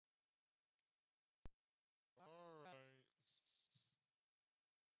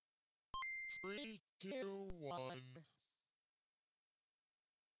Three, two, one.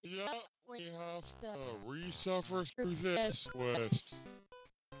 Yeah, we have to resuffer through this with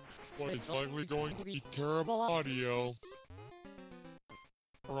what is likely going to be terrible audio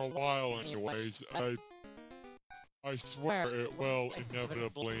for a while anyways. I swear it will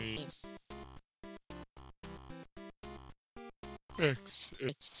inevitably fix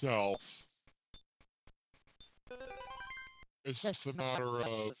itself. It's just a matter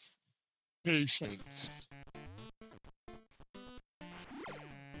of patience.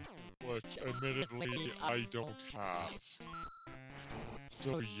 Which, admittedly, I don't have.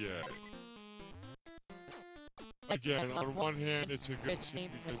 So, yeah. Again, on one hand, it's a good thing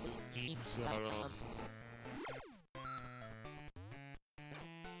because it means that,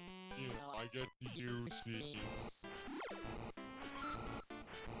 you know, I get to use the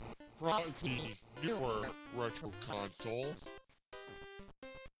newer retro console.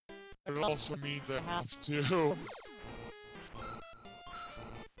 But it also means I have to,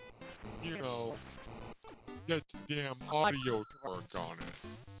 you know, get the damn audio to work on it.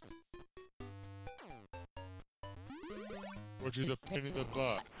 Which is a pain in the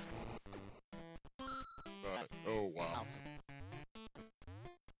butt. But, oh well.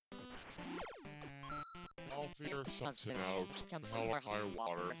 I'll figure something out. Hell or high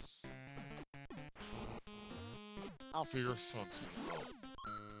water. I'll figure something out.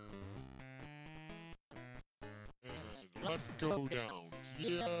 And let's go down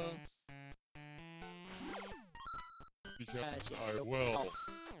here. Because I will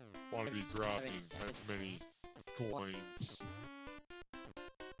want to be grabbing as many coins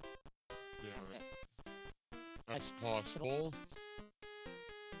as possible.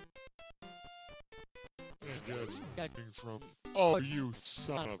 And just getting from... Oh, you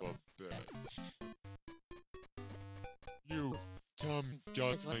son of a bitch. You dumb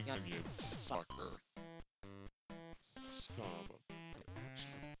guzzling onion fucker. Son of a bitch.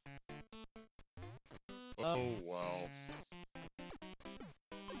 Oh well.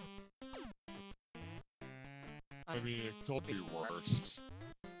 I mean, it could be worse.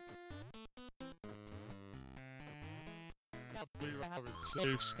 Can't believe I haven't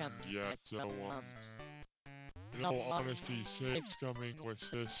save scummed yet, so, in all honesty, save scumming with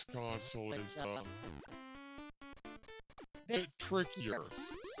this console is, a bit trickier.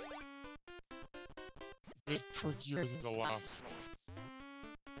 Bit trickier than the last one.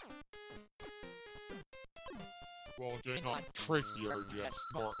 Well, they're not trickier, just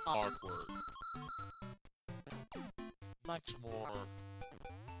more awkward. Much more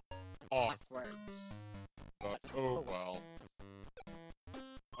awkward. But, oh well.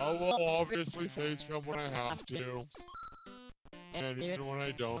 I will obviously save some when I have to. And even when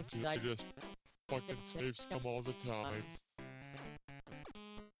I don't, I just fucking save some all the time.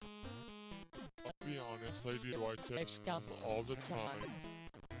 I'll be honest, I do. I save some all the time.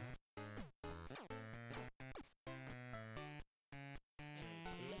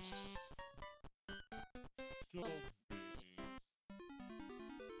 And this should be...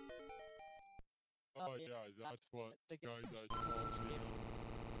 Oh yeah, that's what guys I told you.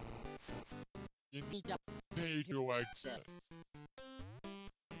 You need to pay to exit.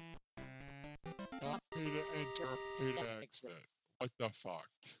 Not pay to enter, pay to exit. What the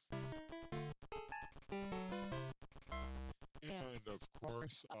fuck? And of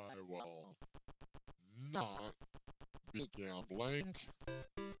course, I will not be gambling.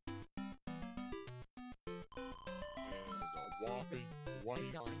 And a whopping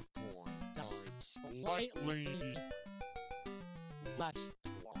 29 times slightly less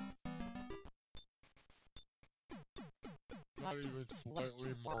poor. Not even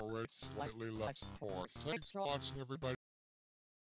slightly more rich, slightly less poor. Thanks for watching, everybody.